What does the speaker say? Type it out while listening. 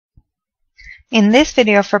In this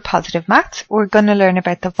video for Positive Maths, we're going to learn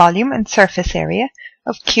about the volume and surface area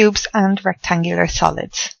of cubes and rectangular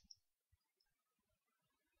solids.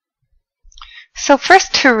 So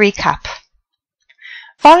first, to recap,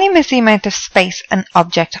 volume is the amount of space an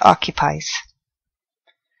object occupies.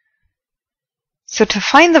 So to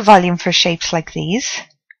find the volume for shapes like these,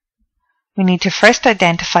 we need to first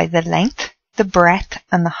identify the length, the breadth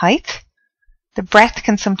and the height. The breadth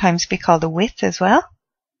can sometimes be called a width as well.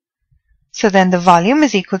 So then the volume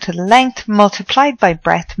is equal to the length multiplied by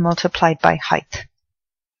breadth multiplied by height.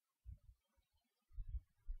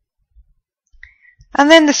 And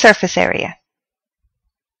then the surface area.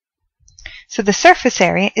 So the surface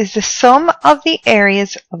area is the sum of the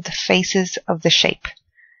areas of the faces of the shape.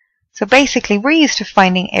 So basically we're used to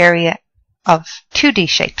finding area of 2D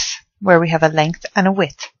shapes where we have a length and a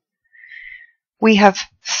width. We have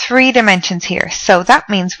 3 dimensions here, so that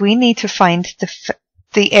means we need to find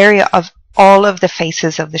the area of all of the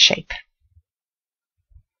faces of the shape.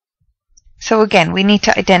 So again, we need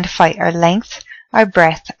to identify our length, our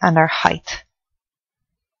breadth and our height.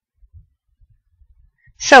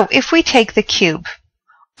 So if we take the cube,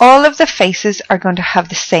 all of the faces are going to have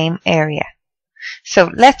the same area. So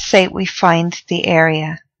let's say we find the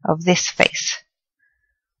area of this face.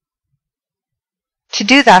 To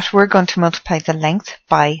do that, we're going to multiply the length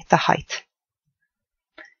by the height.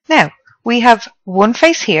 Now, we have one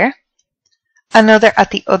face here, another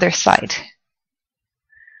at the other side.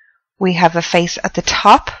 We have a face at the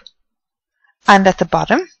top and at the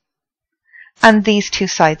bottom, and these 2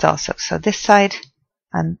 sides also. So this side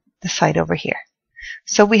and the side over here.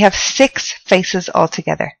 So we have 6 faces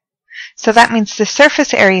altogether. So that means the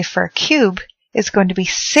surface area for a cube is going to be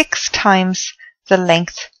 6 times the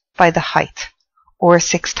length by the height, or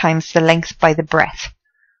 6 times the length by the breadth.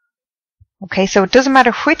 Okay, so it doesn't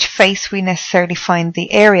matter which face we necessarily find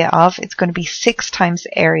the area of, it's going to be 6 times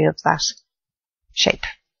the area of that shape.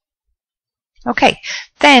 Okay,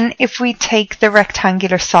 then if we take the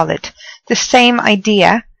rectangular solid, the same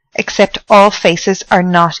idea, except all faces are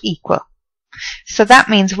not equal. So that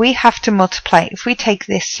means we have to multiply, if we take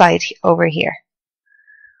this side over here,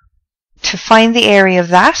 to find the area of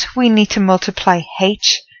that, we need to multiply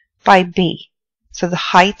h by b. So the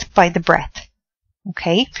height by the breadth.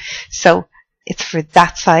 Okay, so it's for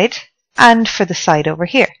that side and for the side over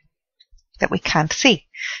here that we can't see.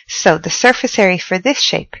 So the surface area for this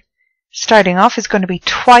shape, starting off, is going to be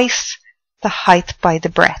twice the height by the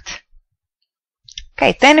breadth.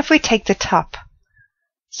 Okay, then if we take the top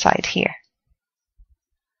side here,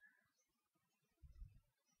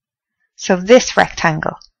 so this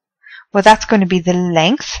rectangle, well, that's going to be the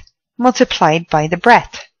length multiplied by the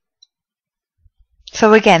breadth.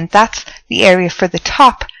 So again, that's the area for the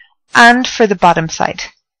top and for the bottom side.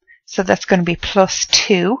 So that's going to be plus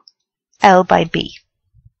 2 L by B.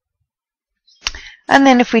 And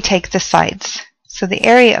then if we take the sides, so the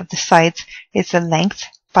area of the sides is the length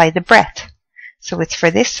by the breadth. So it's for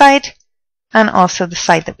this side and also the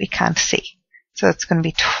side that we can't see. So it's going to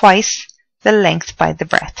be twice the length by the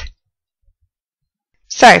breadth.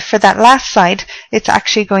 Sorry, for that last side, it's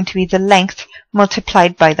actually going to be the length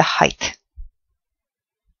multiplied by the height.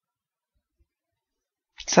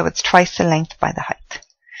 So it's twice the length by the height.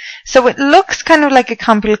 So it looks kind of like a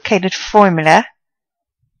complicated formula,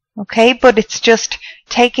 okay, but it's just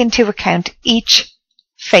take into account each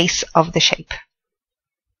face of the shape.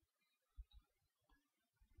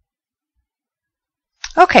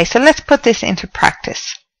 Okay, so let's put this into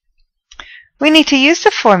practice. We need to use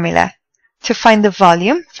the formula to find the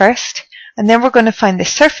volume first, and then we're going to find the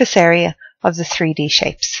surface area of the 3D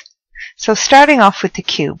shapes. So starting off with the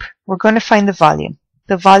cube, we're going to find the volume.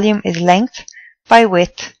 The volume is length by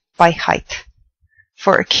width by height.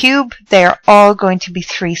 For a cube, they are all going to be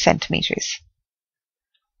 3 centimeters.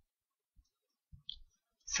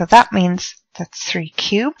 So that means that's 3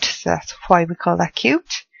 cubed, so that's why we call that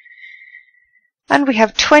cubed. And we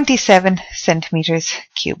have 27 centimeters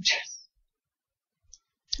cubed.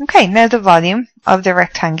 Okay, now the volume of the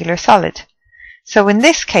rectangular solid. So in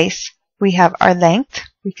this case, we have our length,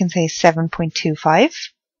 we can say 7.25,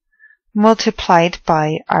 multiplied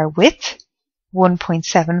by our width,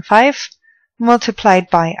 1.75, multiplied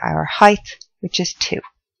by our height, which is 2.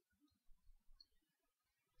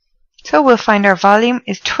 So we'll find our volume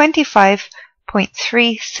is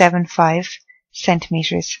 25.375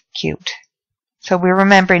 centimeters cubed. So we're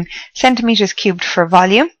remembering centimeters cubed for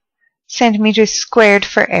volume, centimeters squared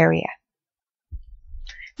for area.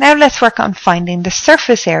 Now let's work on finding the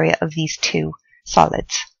surface area of these 2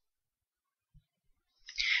 solids.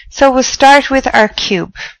 So we'll start with our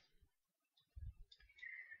cube.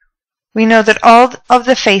 we know that all of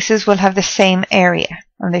the faces will have the same area,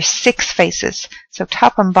 and there's 6 faces, so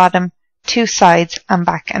top and bottom, 2 sides, and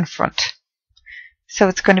back and front. So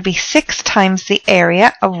it's going to be 6 times the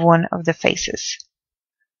area of one of the faces.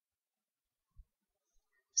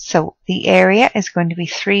 So the area is going to be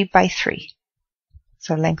 3 by 3,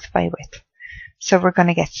 so length by width. So we're going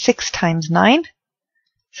to get 6 times 9,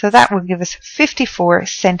 so that will give us 54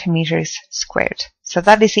 centimeters squared. So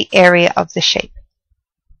that is the area of the shape,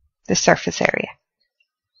 the surface area.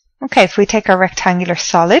 Okay, if we take our rectangular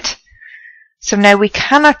solid, so now we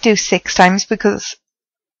cannot do 6 times because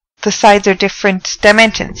the sides are different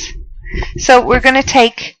dimensions. So we're going to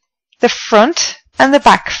take the front and the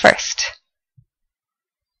back first.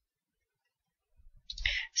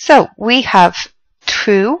 So we have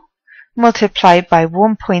 2 multiplied by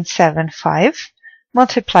 1.75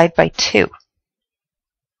 multiplied by 2.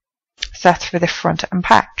 So that's for the front and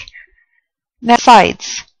back. Now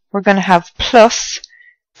sides, we're going to have plus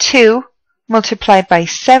 2 multiplied by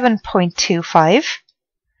 7.25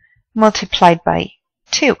 multiplied by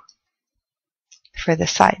 2 for the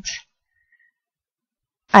sides.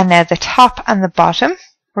 And now the top and the bottom,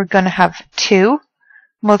 we're going to have 2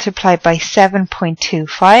 multiplied by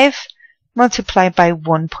 7.25 multiplied by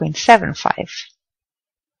 1.75.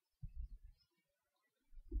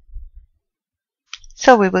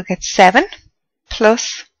 So we will get 7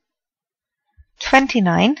 plus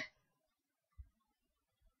 29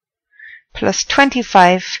 plus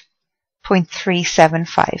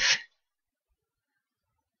 25.375.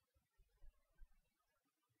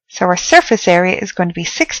 So our surface area is going to be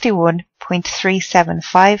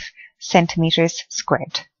 61.375 centimeters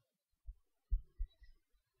squared.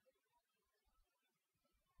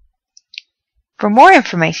 For more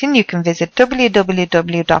information, you can visit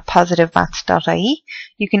www.PositiveMaths.ie.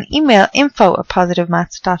 You can email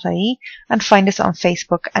info@PositiveMaths.ie and find us on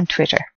Facebook and Twitter.